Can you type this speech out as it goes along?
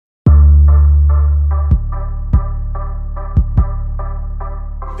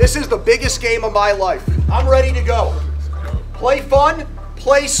This is the biggest game of my life. I'm ready to go. Play fun,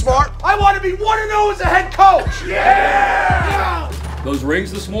 play smart. I want to be 1-0 as a head coach. Yeah! Those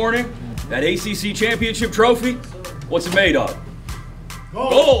rings this morning, that ACC championship trophy, what's it made of?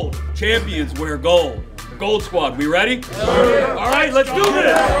 Gold. Champions wear gold. Gold squad, we ready? Sure. All right, let's do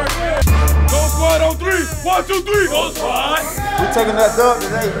this. Gold squad on 3. 1, 2, 3. Gold squad. We're taking that dub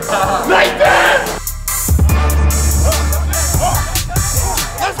today. Nathan!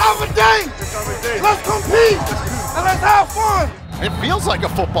 Let's have a day. Let's compete. And let's have fun. It feels like a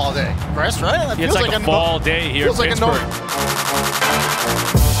football day, Chris, right? It's like a fall day here in Pittsburgh.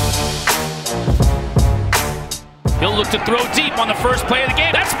 He'll look to throw deep on the first play of the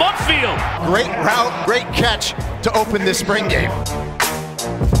game. That's Mumfield. Great route, great catch to open this spring game.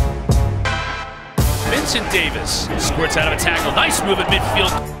 Vincent Davis squirts out of a tackle. Nice move at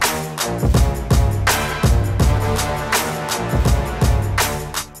midfield.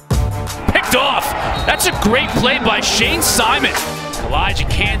 Picked off. That's a great play by Shane Simon. Elijah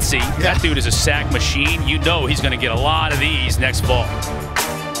Cansey, that dude is a sack machine. You know he's going to get a lot of these next fall.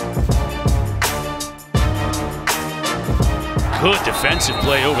 Good defensive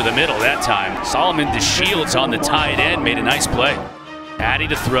play over the middle that time. Solomon DeShields on the tight end made a nice play. Addy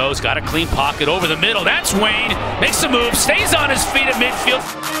to throws, got a clean pocket over the middle. That's Wayne, makes a move, stays on his feet at midfield.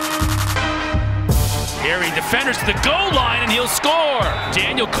 Carrying defenders to the goal line and he'll score.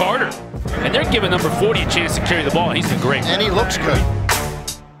 Daniel Carter. And they're giving number 40 a chance to carry the ball and he's been great. And he looks good.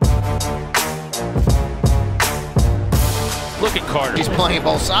 Look at Carter. He's playing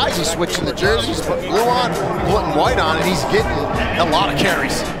both sides. He's switching the jerseys, putting blue on, putting white on, and he's getting a lot of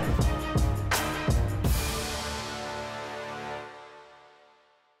carries.